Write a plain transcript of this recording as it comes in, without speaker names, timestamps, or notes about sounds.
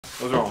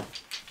What's wrong?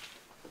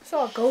 I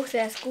saw a ghost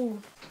at school.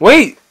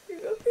 Wait!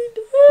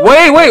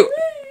 Wait!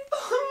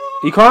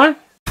 You crying?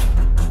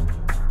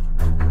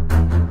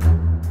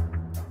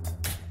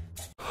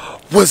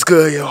 What's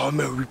good, y'all?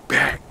 Man, we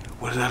back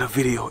with another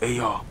video. Hey,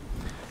 y'all.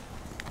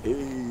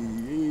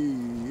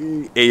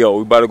 Hey, yo,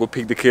 we about to go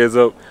pick the kids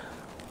up.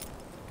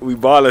 We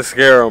about to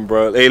scare them,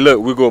 bro. Hey,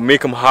 look, we gonna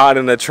make them hide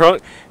in the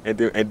trunk, and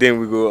then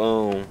we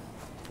gonna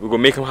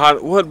make them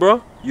hide. What,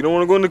 bro? You don't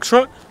wanna go in the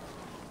trunk?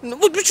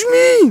 What you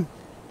mean?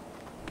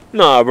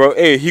 Nah, bro.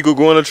 Hey, he could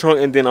go in the trunk,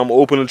 and then I'm gonna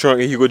open the trunk,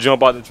 and he could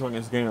jump out the trunk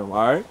and scare him.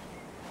 All right?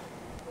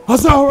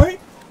 That's all right.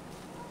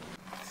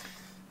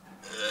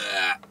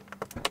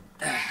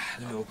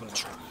 Let me open the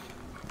trunk.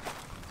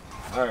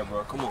 All right,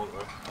 bro. Come on,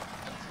 bro.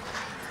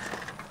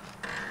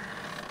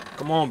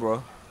 Come on,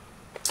 bro.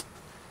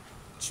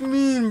 What you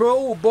mean,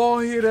 bro? Ball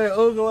here, that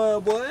ugly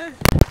ass boy.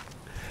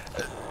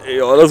 Hey,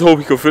 yo, let's hope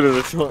he can fit in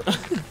the trunk.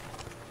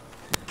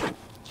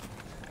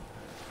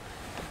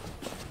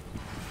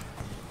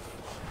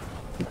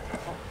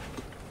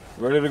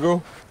 Ready to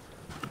go?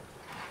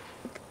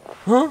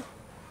 Huh?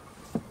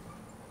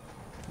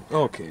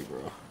 Okay,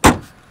 bro.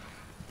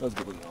 Let's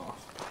go,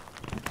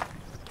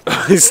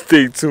 y'all.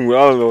 Stay tuned.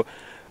 I don't know.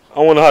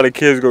 I wonder how the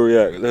kids gonna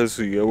react. Let's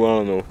see. Well, I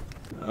don't know.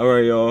 All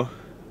right, y'all.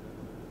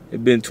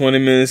 It's been 20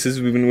 minutes since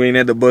we've been waiting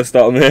at the bus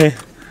stop, man.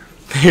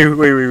 Hey,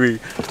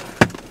 wait.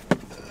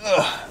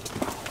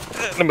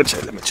 Let me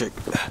check.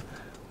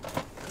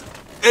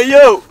 Hey,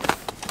 yo.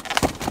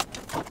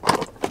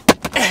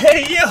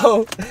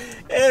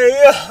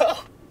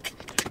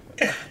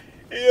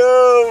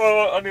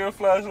 Yo, I need a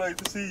flashlight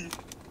to see.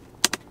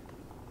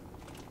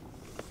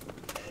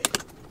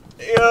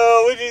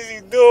 Yo, what is he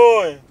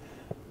doing?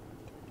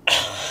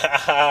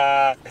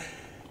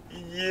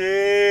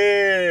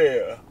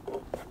 Yeah.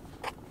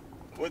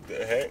 What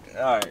the heck?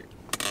 Alright.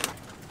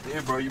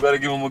 Yeah, bro, you better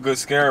give him a good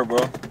scare, bro.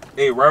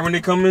 Hey, right when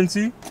they come in,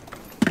 see?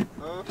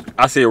 Huh?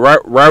 I said right,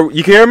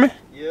 you can hear me?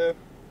 Yeah.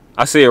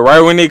 I said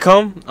right when they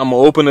come, I'm gonna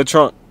open the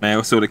trunk.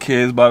 Man, so the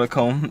kids about to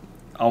come.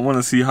 I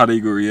wanna see how they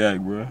gonna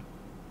react, bro.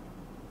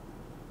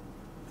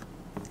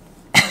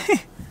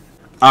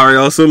 Alright,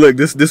 y'all, so look,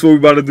 this what we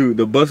about to do.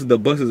 The bus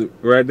is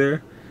right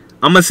there.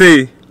 I'ma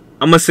say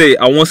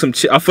I want some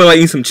I feel like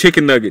eating some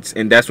chicken nuggets,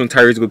 and that's when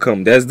Tyrese gonna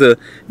come. That's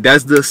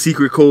the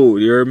secret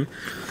code, you heard me?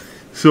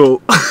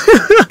 So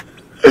I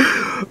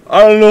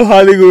don't know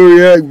how they gonna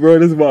react, bro.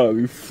 This about to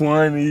be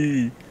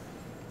funny.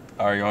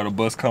 Alright, y'all, the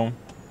bus come.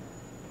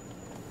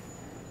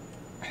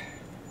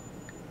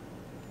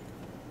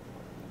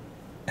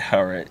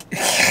 Alright.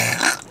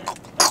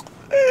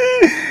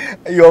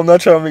 Yo, I'm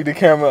not trying to make the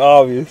camera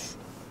obvious.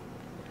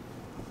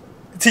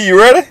 T, you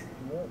ready?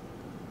 Yep.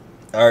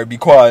 Alright, be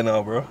quiet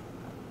now, bro.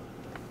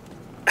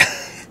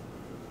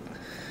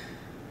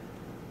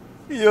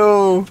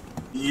 Yo.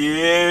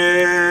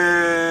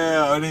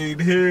 Yeah. I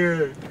need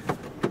here.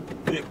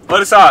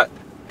 Other side.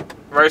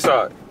 Right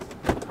side.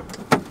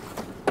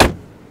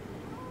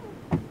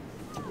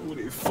 Ooh,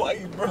 they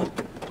fighting, bro.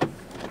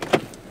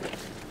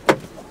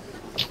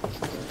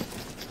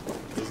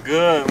 What's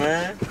good,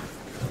 man?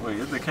 Wait,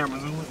 is the camera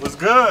zooming? What's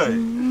good?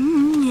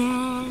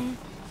 Yeah.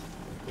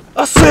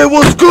 I said,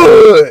 what's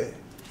good?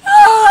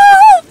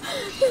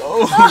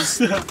 Oh,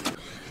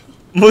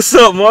 what's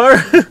up, Mar?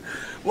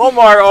 Why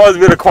Mar always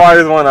be the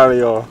quietest one out of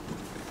y'all?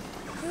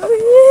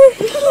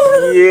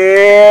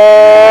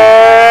 Yeah!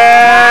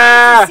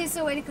 Sit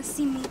so they can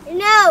see me.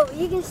 No,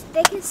 they can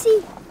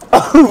see.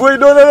 Wait,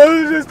 no,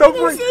 just stop. They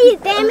can see you,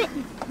 damn it.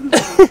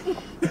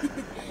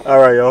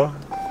 Alright, y'all.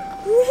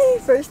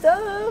 First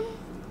up,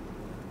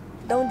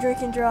 don't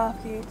drink and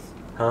drive, kids.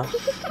 Huh?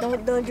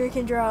 Don't drink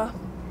and drive.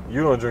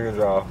 You don't drink and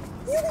drive.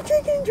 You be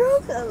drinking and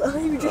drive?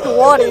 You be drinking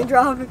water and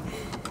driving.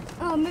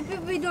 Oh, maybe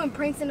we doing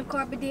pranks in the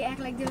car, but they act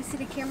like they would see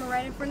the camera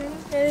right in front of them.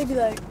 And they be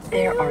like,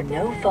 there are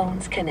no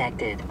phones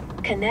connected.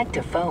 Connect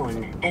a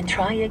phone and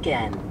try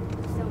again.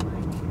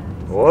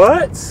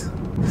 What?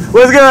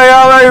 What's good,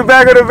 y'all? We're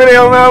back with the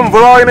video, man. I'm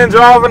vlogging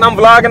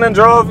and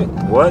driving.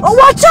 What? oh,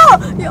 watch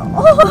out!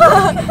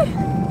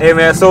 Hey,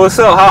 man, so what's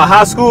up?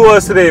 How school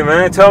was today,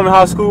 man? Tell me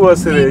how school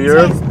was today, you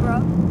heard? Test, bro.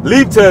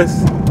 Leap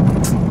test?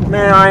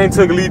 Man, I ain't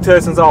took a leap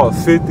test since I was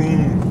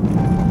 15.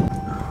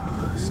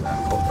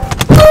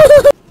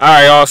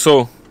 Alright, y'all,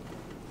 so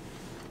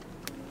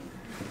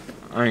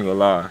I ain't gonna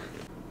lie.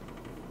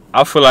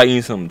 I feel like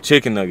eating some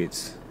chicken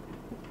nuggets.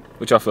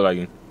 What y'all feel like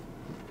eating?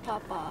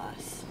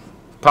 Popeyes.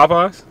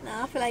 Popeyes?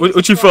 Nah, I feel like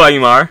What you feel like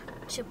eating, Mara?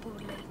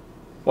 Chipotle.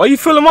 Why you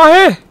feeling my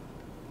hair?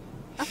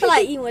 I feel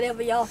like eating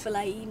whatever y'all feel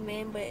like eating,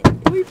 man, but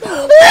we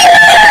feel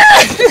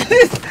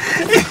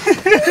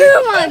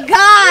oh my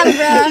god,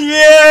 bro.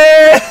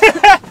 Yeah!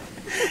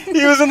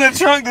 He was in the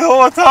trunk the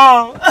whole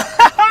time.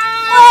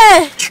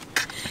 What?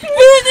 He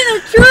was in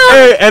the trunk.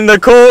 Hey, and the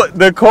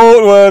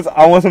code was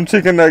I want some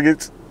chicken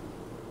nuggets.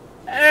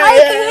 How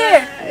you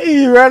can hear?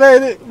 You right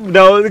at it?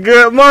 No, the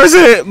good. Marcy.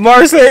 Yeah.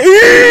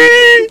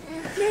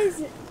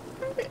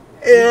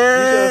 You should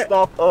have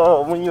stopped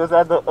when you was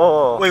at the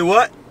Wait,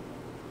 what?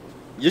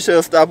 You should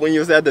have stopped when you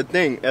was at the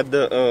thing, at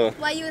the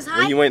While you was high?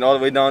 when you went all the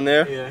way down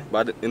there, Yeah.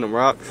 by the, in the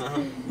rocks.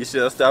 You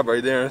should have stopped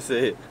right there and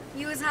said,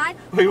 You was high?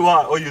 Wait,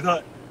 what? Oh, you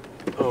thought?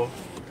 Oh.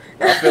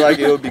 I feel like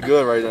it would be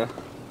good right now.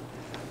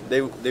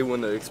 They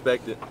wouldn't have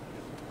expected.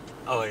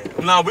 Oh yeah.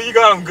 Nah, but you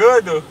got them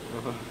good though.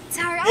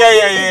 Sorry.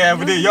 Yeah.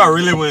 But then y'all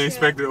really wouldn't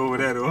expect it over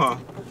there though, huh?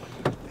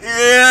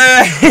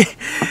 Yeah.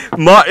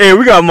 Hey,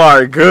 we got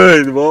Mark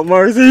good, boy.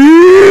 Mark.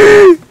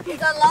 You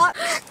got locked?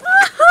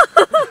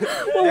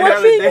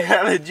 They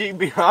had a Jeep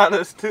behind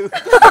us too.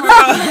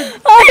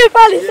 Oh, he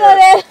probably saw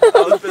that. I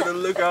was finna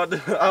look out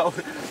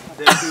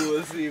that dude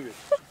was see me.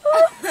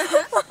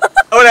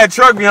 Oh, that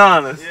truck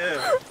behind us.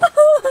 Yeah.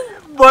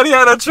 But he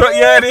had a truck.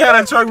 Yeah, they had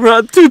a truck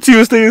behind. Two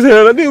Tuesdays his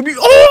head. They'll be.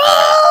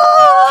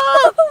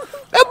 Oh!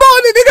 That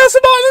boy, they got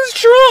somebody in his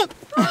truck.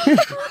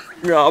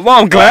 Yeah, but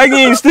I'm glad you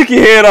ain't stick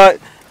your head out.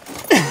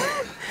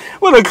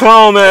 What a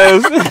clown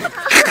ass.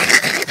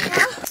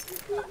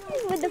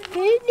 With the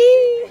 50.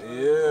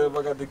 Yeah, I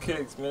got the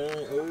kicks, man.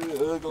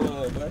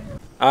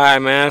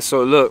 Alright, man.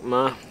 So look,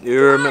 man. You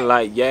hear me?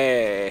 Like,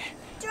 yeah.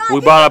 We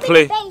about to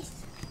play.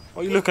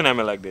 Why you looking at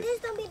me like this?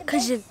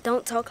 Because you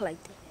don't talk like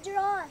that.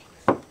 Draw.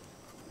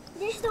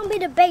 This don't be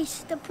the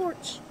base, the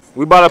porch.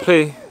 We about to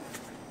play.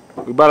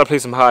 We about to play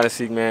some hide and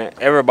seek, man.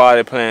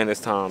 Everybody playing this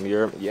time.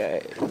 You're, yeah.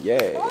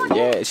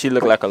 She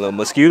look like a little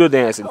mosquito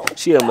dancing.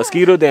 She a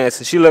mosquito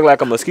dancing. She look like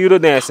a mosquito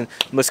dancing.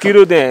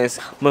 Mosquito dance.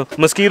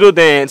 Mosquito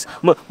dance.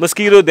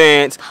 Mosquito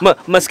dance.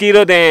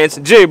 Mosquito dance.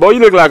 Jay, boy, you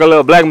look like a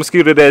little black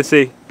mosquito that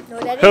say,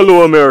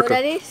 "Hello, America."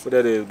 What that is? What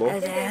that is, boy?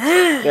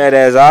 Yeah,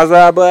 that's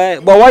Zaza, boy.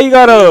 But why you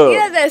got a?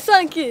 Yeah, that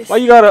sun kiss. Why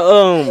you got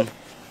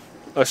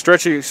a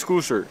stretchy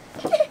school shirt?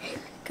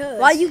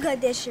 Why you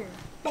got that shirt?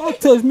 Don't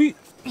touch me.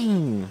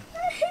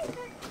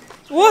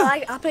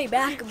 What? I play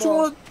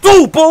basketball.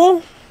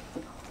 Boy.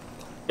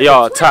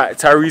 Y'all,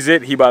 Tyrese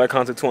it. He about to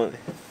count to 20.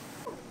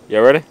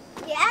 Y'all ready?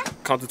 Yeah?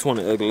 Count to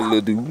 20, ugly little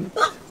dude. 1.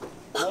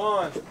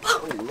 Oh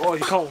Lord,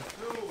 he calling.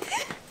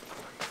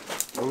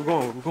 Where we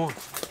going? Where we going?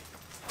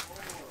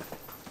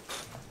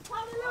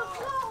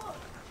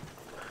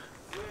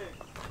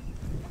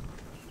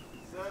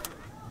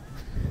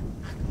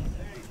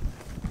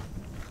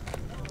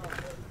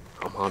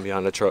 I'm on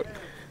behind the truck.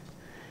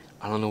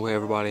 I don't know where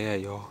everybody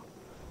at, y'all.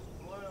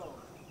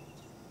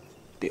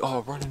 They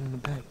all running in the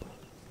back.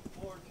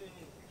 14,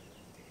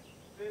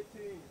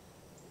 15,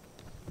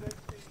 16,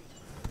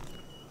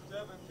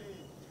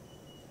 17,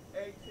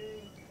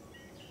 18,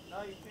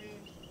 19,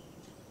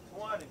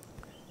 20.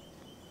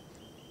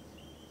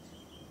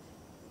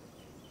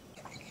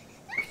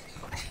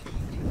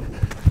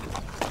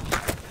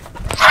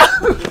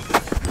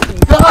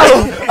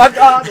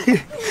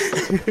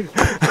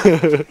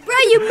 Bro,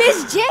 you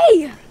missed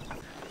Jay.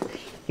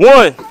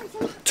 1,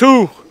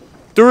 2,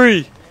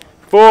 3,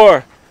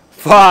 4,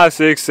 5,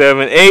 6,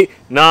 7, 8,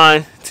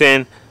 9,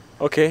 10.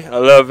 Okay,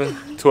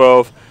 11,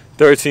 12,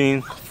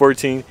 13,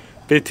 14,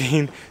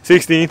 15,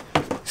 16,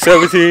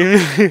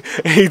 17,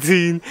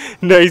 18,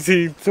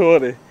 19,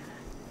 20.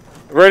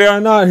 Ready or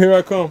not, here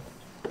I come.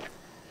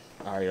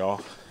 All right,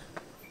 y'all.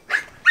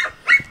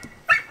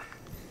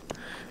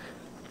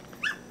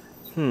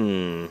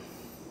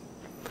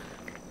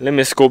 Let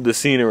me scope the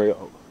scenery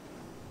out.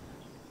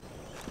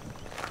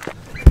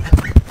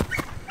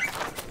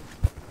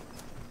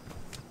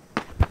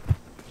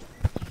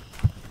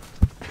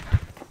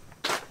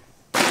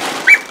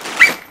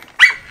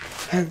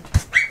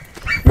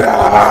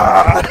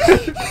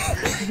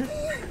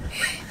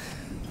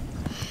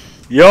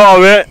 Yo,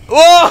 man.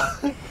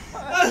 Whoa!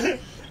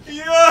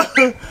 Yo!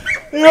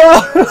 Yo,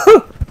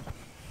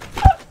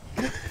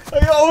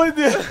 what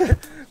the?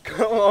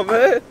 Come on,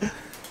 man.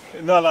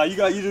 No, you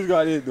just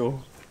got it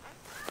though.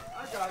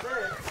 I got it.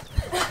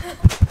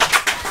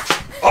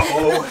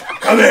 Uh-oh.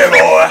 Come here,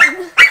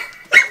 boy.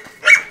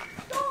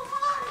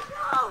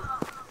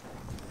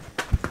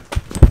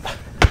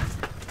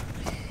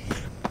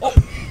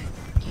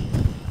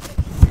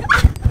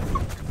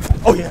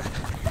 Oh yeah.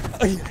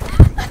 Oh yeah.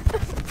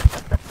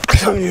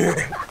 Come here.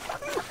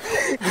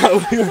 Come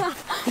here.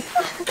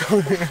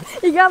 Come here.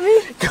 You got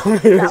me? Come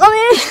here. Come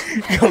here.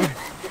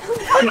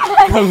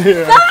 Come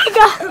here.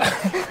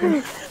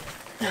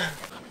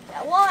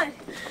 That one.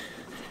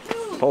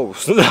 Oh,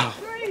 snap.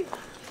 3, 4,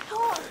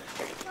 5,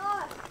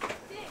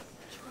 6,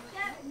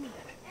 7,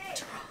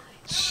 8.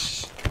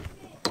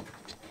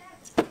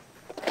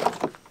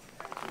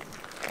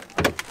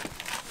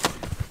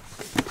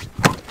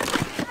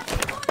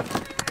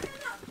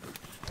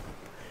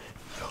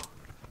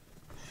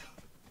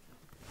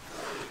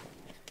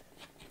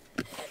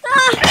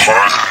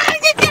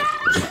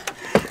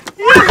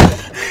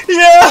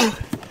 Yeah.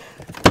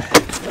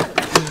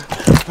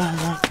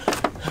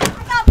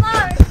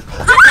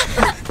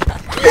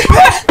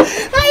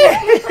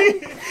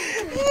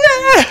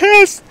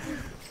 Yes.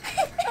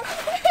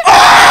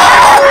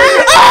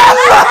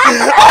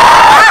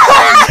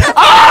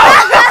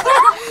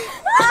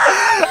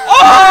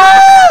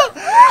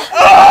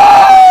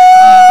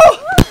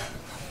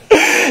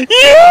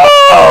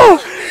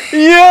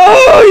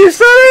 Yo, you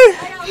said it?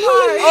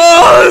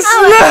 Oh,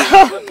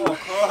 snap.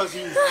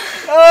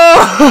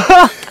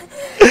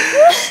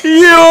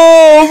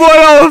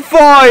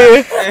 Oh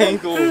yeah.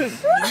 Ankle.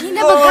 You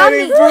never got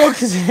me. broke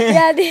his hand.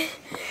 Yeah, I did.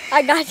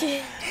 I got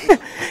you.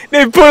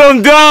 They put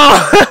him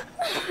down.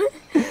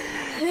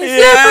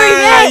 Slippery,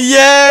 man.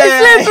 Yeah. It's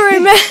slippery,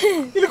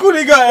 man. Look what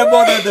they got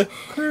about that.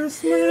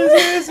 Christmas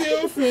is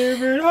your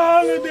favorite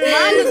holiday.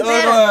 Mine look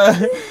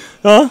better.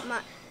 Huh?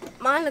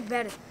 Mine look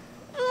better.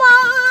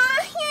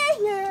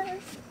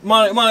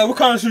 Monty, what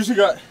kind of shoes you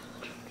got?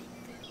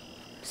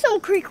 Some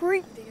creek.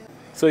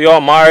 So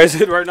y'all Myers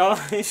it right now?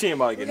 She ain't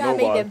about to We get gotta make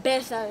the nobody.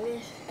 best out of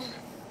this.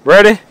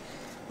 Ready?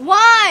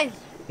 1,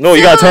 No,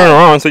 you gotta turn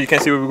around so you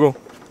can't see where we go.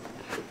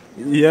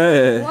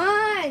 Yeah.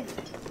 1,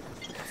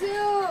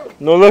 2,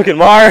 No looking,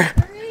 Meyer.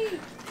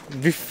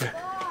 3, 4, 5,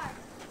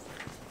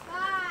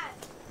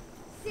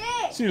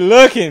 6, She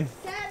looking.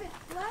 7.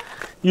 What?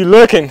 You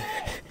looking.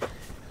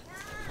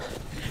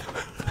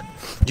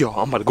 Yo,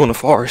 I'm about to go in the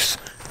forest.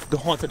 The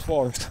haunted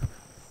forest.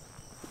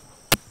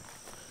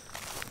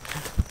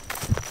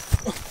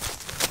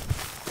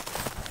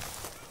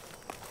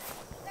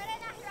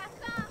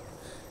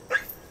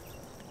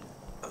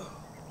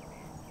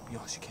 Yo,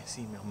 she can't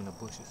see me. I'm in the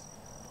bushes.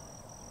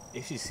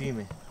 If she see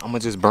me, I'm gonna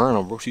just burn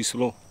her, bro. She's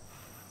slow.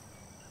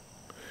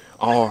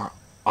 Or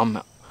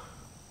I'm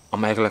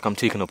acting like I'm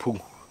taking a poo,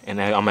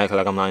 and I'm acting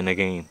like I'm not in the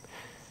game.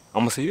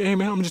 I'm gonna say, hey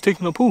man, I'm just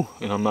taking a poo,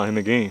 and I'm not in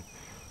the game,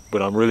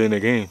 but I'm really in the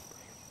game,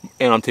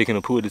 and I'm taking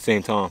a poo at the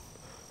same time.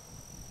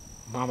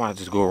 I might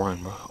just go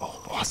run, bro.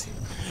 Oh, I see.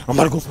 I'm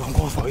about to go for. I'm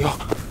going for y'all.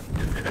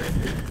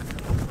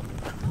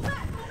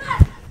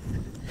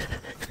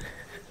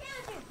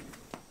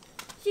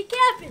 She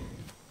camping.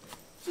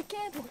 She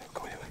camping.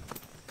 Go ahead.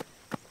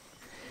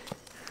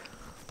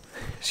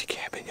 She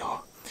camping,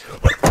 y'all.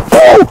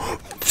 Oh!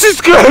 She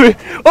scared me!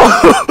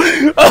 Oh!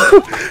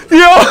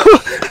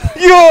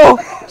 Yo!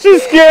 She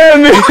scared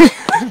me!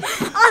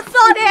 I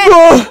saw that.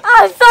 Oh,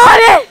 I saw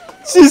that.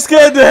 she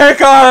scared the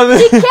heck out of me!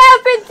 She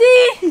camping,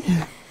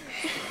 T.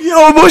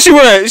 Yo, boy, she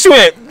went zoom! I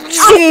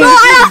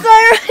saw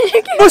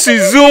her. But she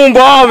zoomed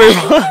by me!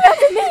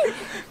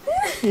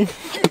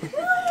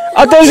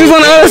 I thought she was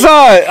on the other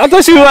side! I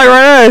thought she was like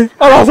right there!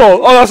 Oh,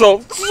 that's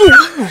all!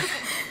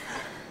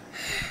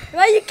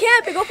 Why you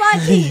camping? Go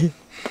find T.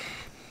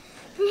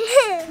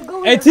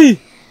 Go Hey with T,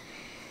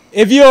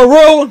 if you're a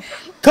real,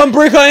 come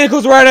break her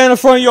ankles right in the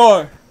front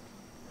yard.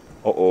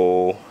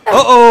 Uh-oh.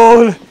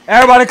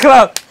 Everybody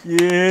clap.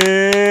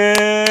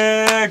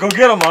 Yeah. Go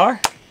get him, Mar.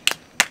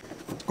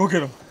 Go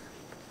get him.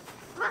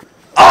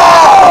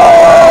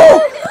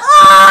 Oh!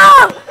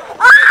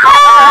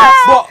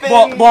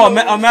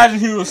 Imagine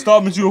he was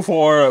stopping you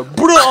for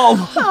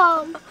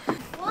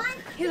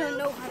He don't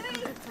know how to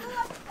do it.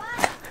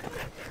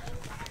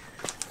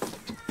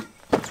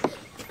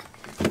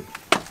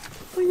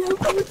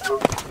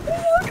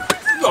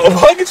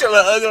 Oh, get your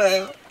little ugly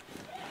ass.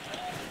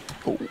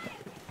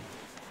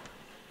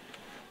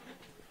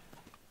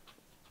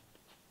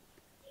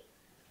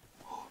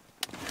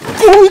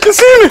 Oh, you can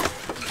see me.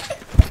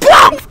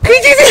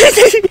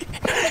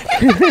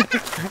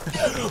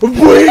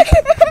 Boy.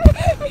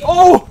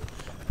 Oh,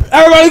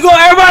 everybody go,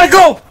 everybody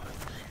go.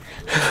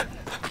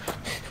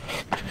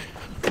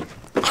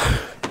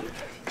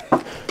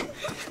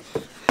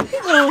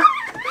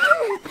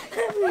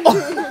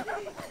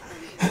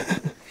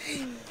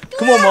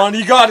 Come on, Monty.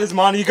 You got this,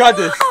 Monty. You got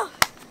this.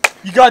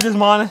 You got this,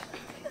 Monty.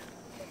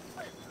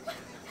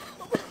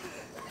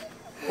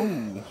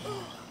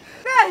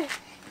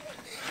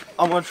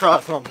 I'm gonna try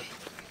something.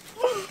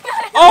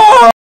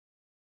 Oh!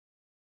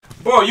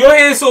 Bro, your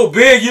head is so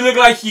big, you look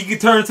like you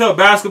could turn into a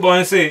basketball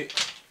and say,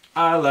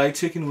 I like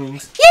chicken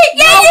wings.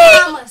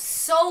 My mama's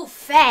so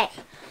fat.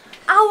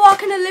 I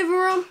walk in the living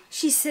room,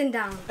 she's sitting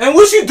down. And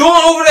what you doing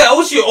over there?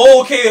 What's your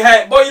old K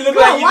hat? Boy, you look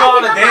like you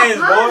know how to dance,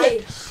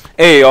 boy.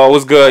 Hey, y'all,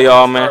 what's good,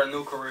 y'all, man? Start a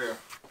new career.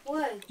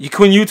 What? You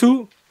quit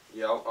YouTube?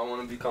 Yeah, I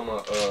want to become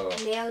a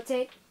Nail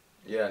tape.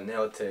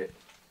 nail tech.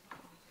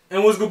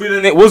 And what's gonna be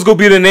the name? What's gonna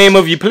be the name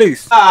of your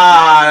place?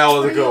 Ah, that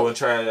was a good one.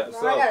 Try that. I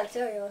gotta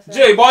tell you.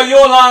 Jay, boy,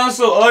 your line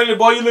so ugly.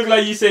 Boy, you look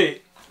like you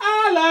say,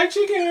 I like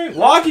chicken.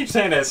 Why I keep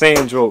saying that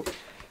same joke?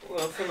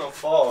 Well, I'm finna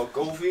fall,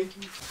 goofy.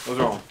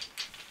 What's wrong?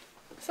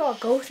 I saw a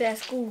ghost at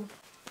school.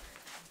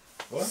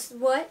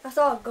 What? I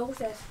saw a ghost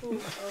at school.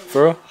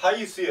 For real? How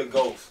you see a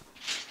ghost?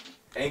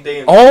 Ain't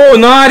they? Oh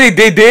no,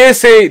 they did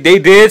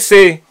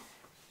say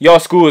y'all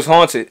school is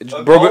haunted.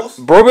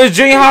 Brobridge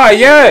Junior High,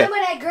 yeah. Remember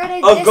that girl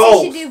that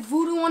said she did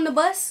voodoo on the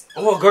bus?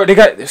 Oh girl, they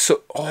got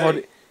so.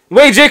 Oh,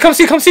 wait, Jay, come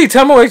see.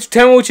 Tell me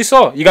what you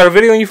saw. You got a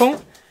video on your phone?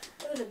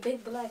 It was a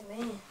big black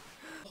man.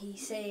 He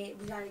said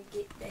we gotta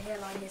get the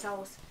hell out of his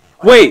house.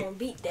 Wait.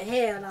 Beat the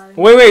hell out of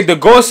him. Wait. The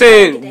ghost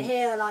said. Get the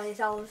hell out of his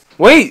house.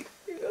 Wait.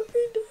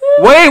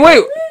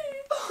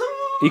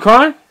 You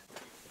crying?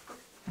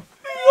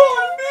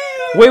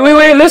 Wait,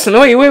 listen,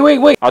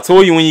 wait. I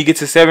told you when you get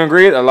to 7th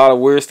grade, a lot of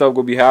weird stuff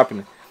will be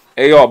happening.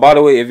 Hey y'all, by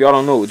the way, if y'all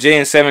don't know, Jay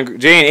in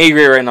 8th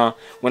grade right now.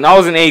 When I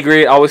was in 8th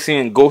grade, I was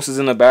seeing ghosts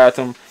in the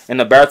bathroom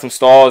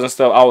stalls and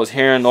stuff. I was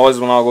hearing noises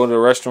when I go to the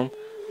restroom.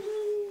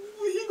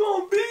 He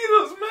gonna beat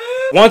us,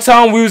 man. One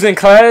time we was in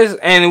class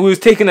and we was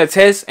taking a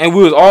test and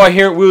we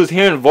was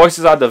hearing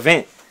voices out the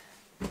vent.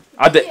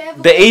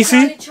 The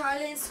AC?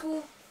 Charlie in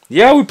school?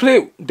 Yeah, we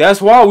played.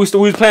 That's why we was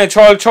playing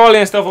Charlie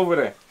and stuff over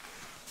there.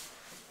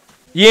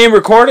 You ain't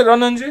recorded on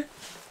none, Jay?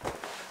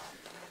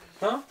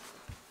 Huh?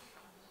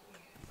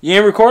 You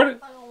ain't recorded?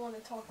 I don't want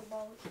to talk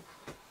about it.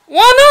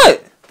 Why not?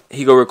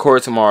 He go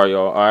record tomorrow,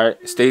 y'all.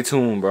 Alright? Stay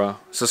tuned, bro.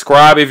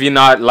 Subscribe if you're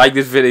not. Like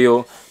this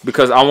video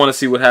because I want to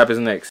see what happens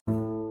next.